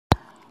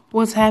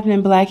What's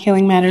happening, Black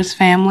Healing Matters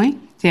family?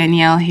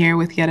 Danielle here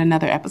with yet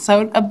another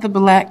episode of the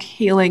Black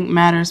Healing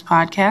Matters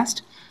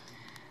podcast,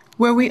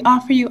 where we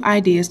offer you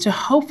ideas to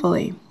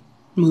hopefully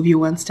move you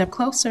one step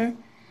closer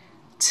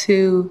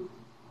to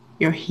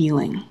your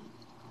healing.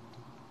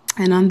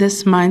 And on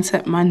this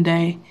Mindset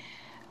Monday,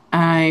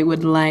 I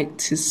would like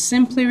to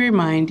simply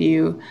remind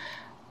you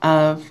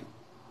of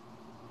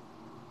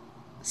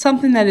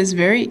something that is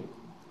very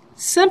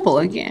simple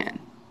again,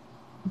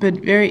 but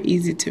very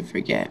easy to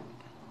forget.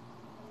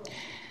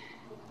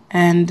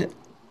 And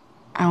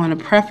I want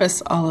to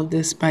preface all of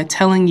this by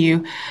telling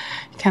you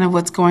kind of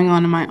what's going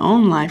on in my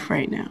own life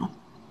right now.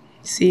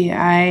 See,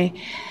 I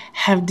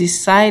have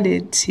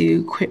decided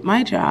to quit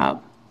my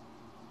job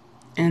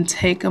and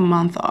take a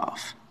month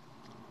off.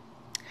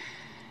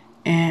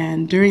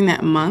 And during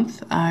that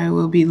month, I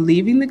will be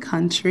leaving the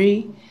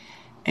country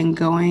and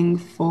going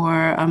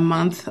for a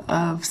month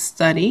of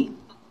study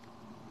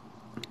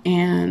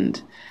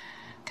and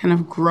kind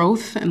of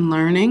growth and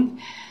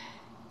learning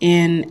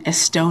in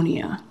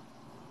Estonia.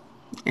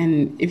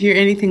 And if you're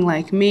anything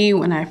like me,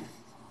 when I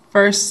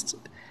first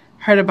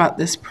heard about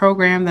this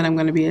program that I'm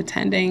going to be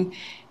attending,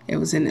 it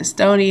was in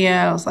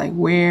Estonia. I was like,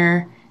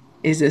 where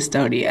is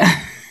Estonia?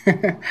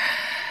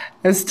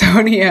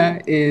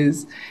 Estonia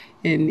is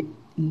in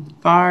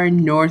far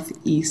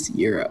northeast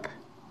Europe.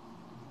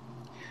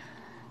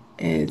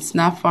 It's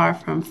not far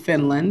from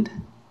Finland,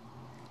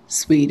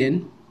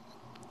 Sweden,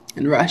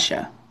 and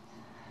Russia.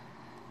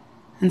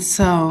 And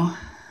so,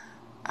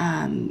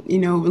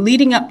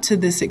 leading up to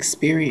this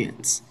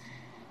experience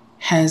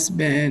has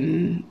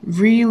been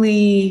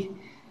really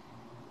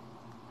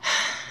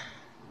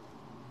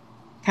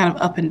kind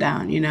of up and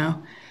down,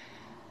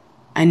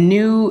 I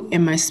knew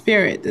in my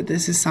spirit that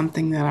this is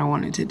something that I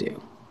wanted to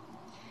do.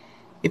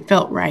 It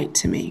felt right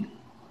to me.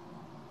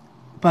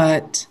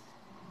 But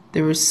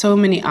there were so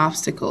many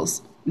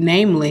obstacles,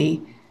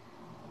 namely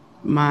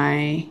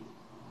my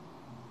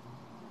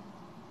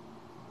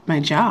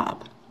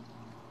job.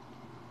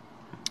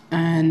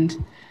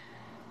 And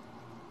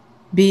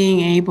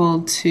being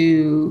able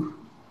to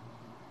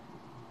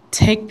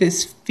take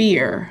this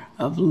fear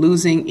of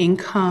losing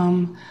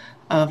income,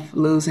 of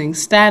losing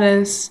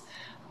status,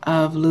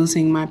 of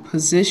losing my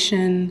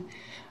position,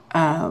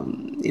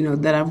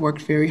 that I've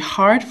worked very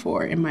hard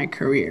for in my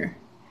career.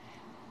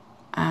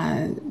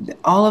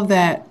 All of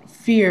that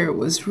fear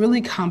was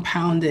really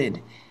compounded,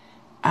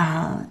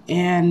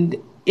 and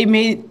it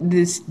made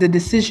the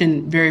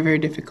decision very, very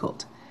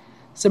difficult.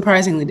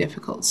 Surprisingly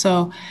difficult.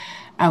 So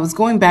I was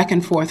going back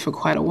and forth for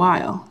quite a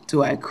while.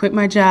 Do I quit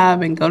my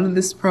job and go to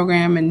this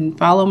program and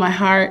follow my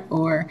heart,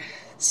 or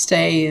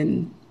stay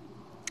and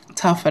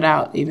tough it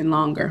out even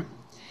longer?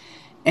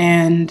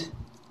 And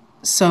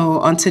so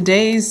on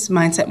today's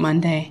Mindset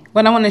Monday,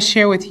 what I want to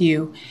share with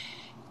you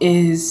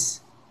is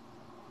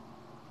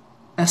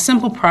a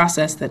simple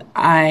process that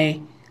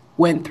I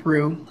went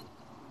through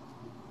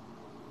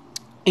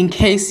in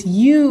case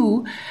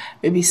you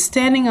may be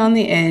standing on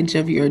the edge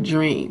of your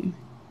dream,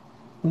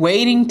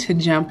 waiting to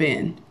jump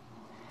in,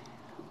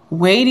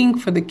 waiting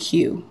for the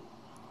cue,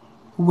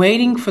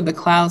 waiting for the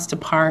clouds to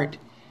part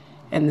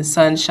and the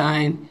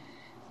sunshine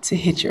to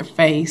hit your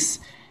face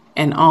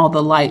and all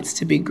the lights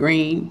to be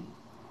green.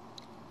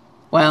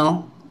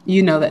 Well,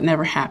 that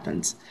never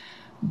happens.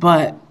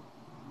 But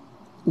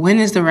when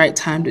is the right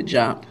time to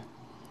jump?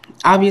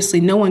 Obviously,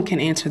 no one can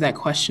answer that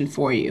question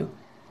for you.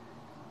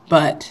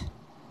 But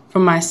for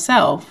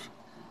myself,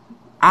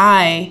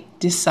 I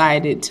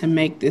decided to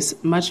make this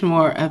much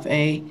more of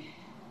a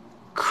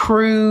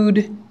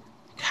crude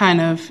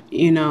kind of,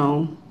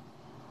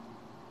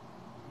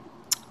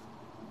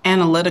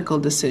 analytical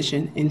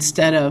decision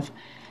instead of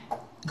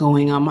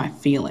going on my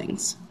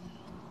feelings.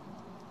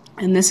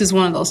 And this is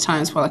one of those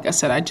times where, like I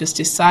said, I just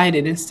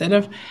decided instead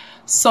of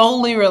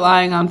solely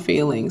relying on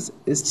feelings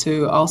is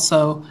to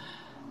also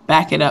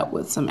back it up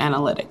with some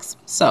analytics.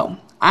 So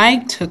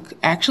I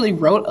actually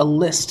wrote a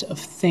list of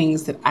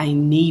things that I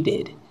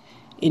needed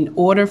in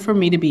order for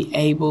me to be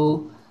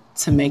able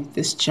to make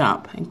this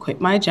jump and quit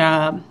my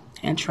job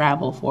and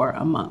travel for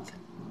a month.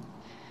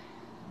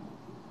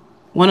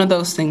 One of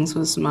those things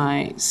was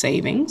my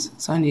savings.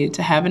 So I needed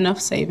to have enough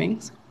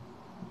savings.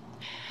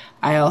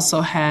 I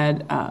also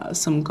had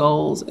some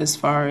goals as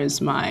far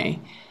as my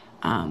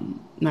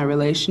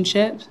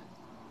relationships,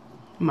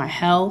 my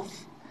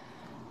health.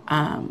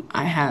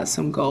 I had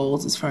some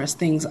goals as far as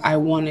things I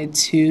wanted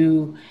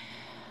to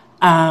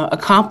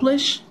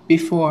accomplish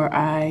before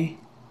I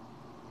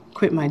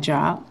quit my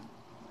job.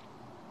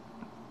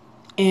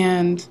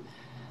 And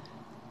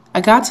I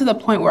got to the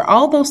point where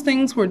all those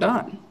things were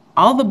done.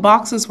 All the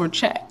boxes were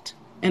checked.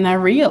 And I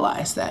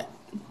realized that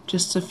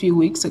just a few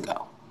weeks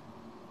ago.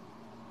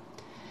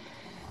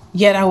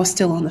 Yet I was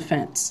still on the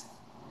fence.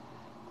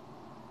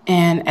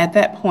 And at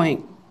that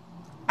point,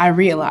 I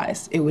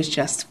realized it was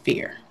just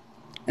fear.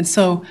 And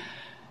so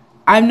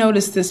I've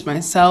noticed this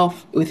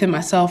within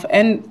myself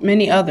and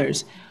many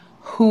others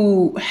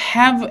who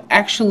have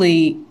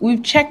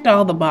we've checked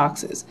all the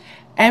boxes.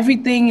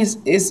 Everything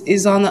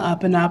is on the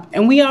up and up,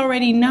 and we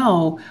already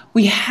know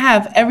we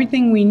have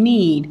everything we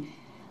need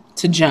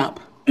to jump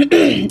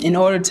in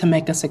order to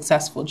make a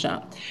successful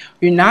jump.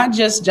 You're not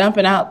just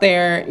jumping out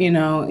there, in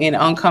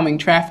oncoming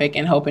traffic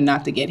and hoping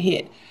not to get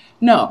hit.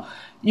 No,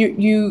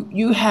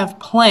 you have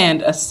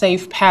planned a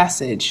safe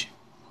passage,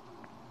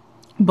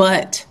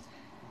 but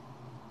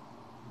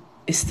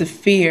it's the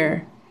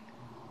fear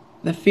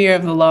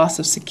of the loss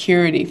of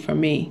security for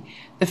me,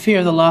 the fear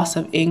of the loss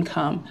of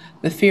income,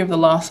 the fear of the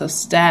loss of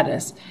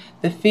status,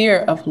 the fear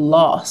of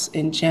loss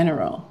in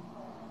general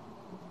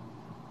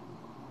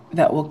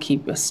that will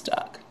keep us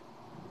stuck.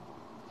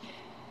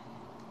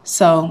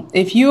 So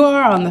if you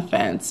are on the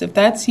fence, if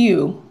that's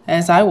you,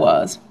 as I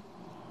was,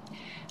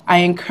 I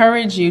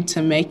encourage you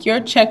to make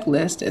your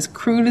checklist, as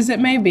crude as it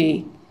may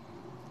be,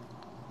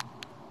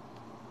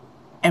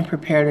 and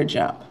prepare to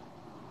jump.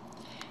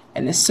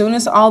 And as soon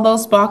as all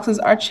those boxes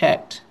are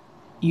checked,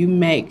 you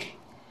make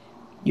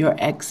your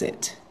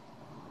exit.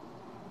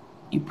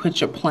 You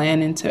put your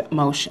plan into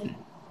motion.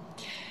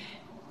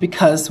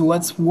 Because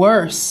what's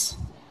worse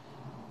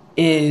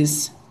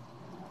is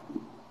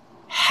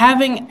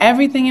having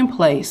everything in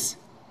place.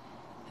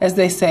 As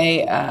they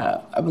say,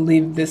 I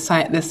believe the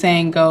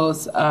saying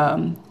goes,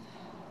 a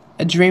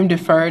dream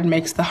deferred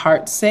makes the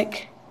heart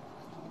sick.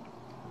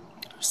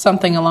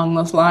 Something along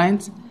those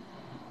lines.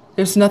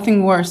 There's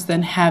nothing worse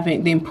than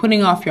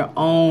putting off your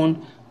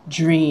own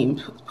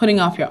dreams,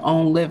 putting off your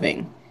own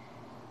living,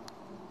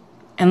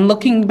 and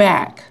looking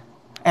back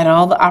at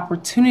all the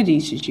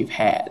opportunities that you've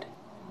had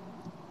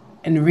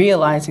and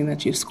realizing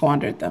that you've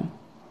squandered them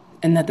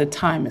and that the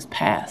time has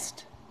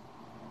passed.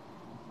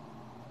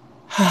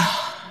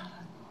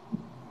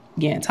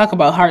 Again, talk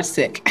about heart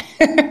sick.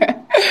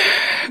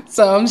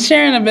 So I'm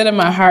sharing a bit of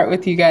my heart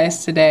with you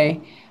guys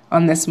today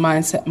on this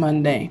Mindset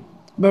Monday.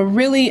 But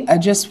really, I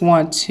just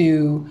want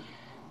to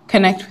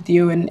connect with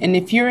you. And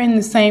if you're in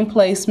the same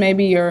place,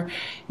 maybe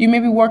you may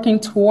be working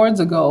towards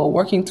a goal,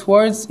 working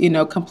towards,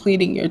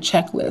 completing your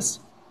checklist.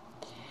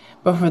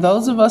 But for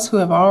those of us who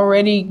have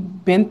already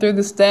been through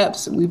the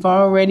steps, we've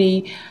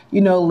already,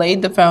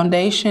 laid the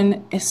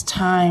foundation, it's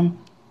time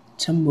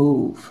to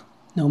move.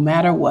 No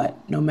matter what,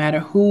 no matter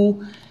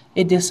who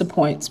it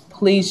disappoints.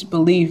 Please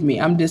believe me,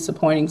 I'm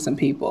disappointing some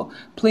people.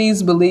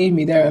 Please believe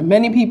me, there are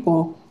many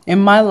people in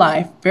my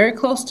life, very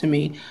close to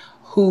me,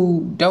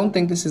 who don't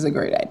think this is a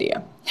great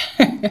idea.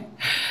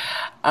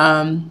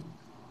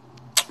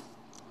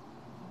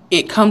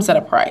 It comes at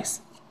a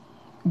price.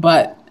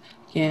 But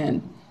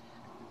again,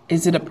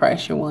 is it a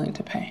price you're willing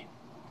to pay?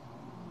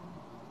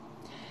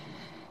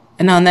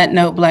 And on that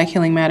note, Black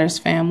Healing Matters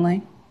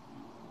family,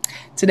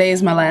 today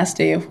is my last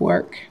day of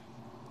work.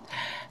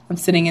 I'm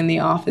sitting in the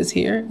office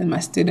here, and my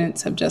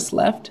students have just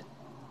left,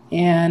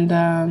 and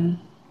I'm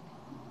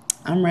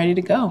ready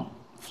to go.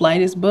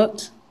 Flight is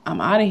booked. I'm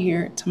out of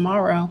here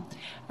tomorrow.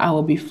 I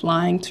will be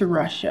flying to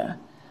Russia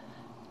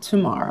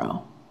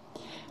tomorrow.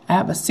 I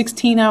have a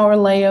 16-hour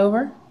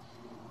layover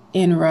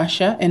in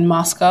Russia, in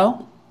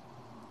Moscow,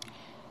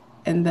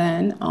 and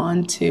then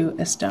on to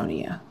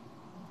Estonia.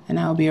 And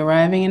I'll be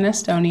arriving in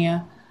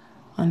Estonia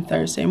on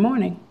Thursday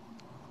morning.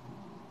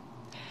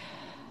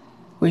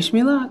 Wish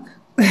me luck.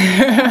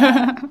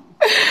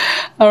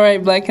 All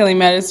right, Black Healing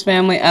Matters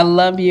family, I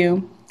love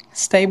you.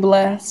 Stay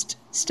blessed.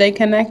 Stay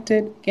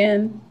connected.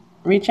 Again,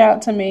 reach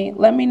out to me.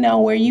 Let me know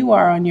where you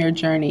are on your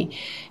journey.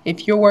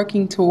 If you're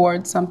working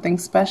towards something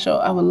special,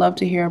 I would love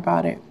to hear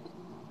about it.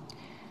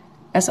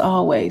 As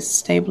always,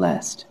 stay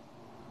blessed.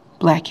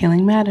 Black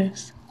Healing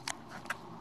Matters.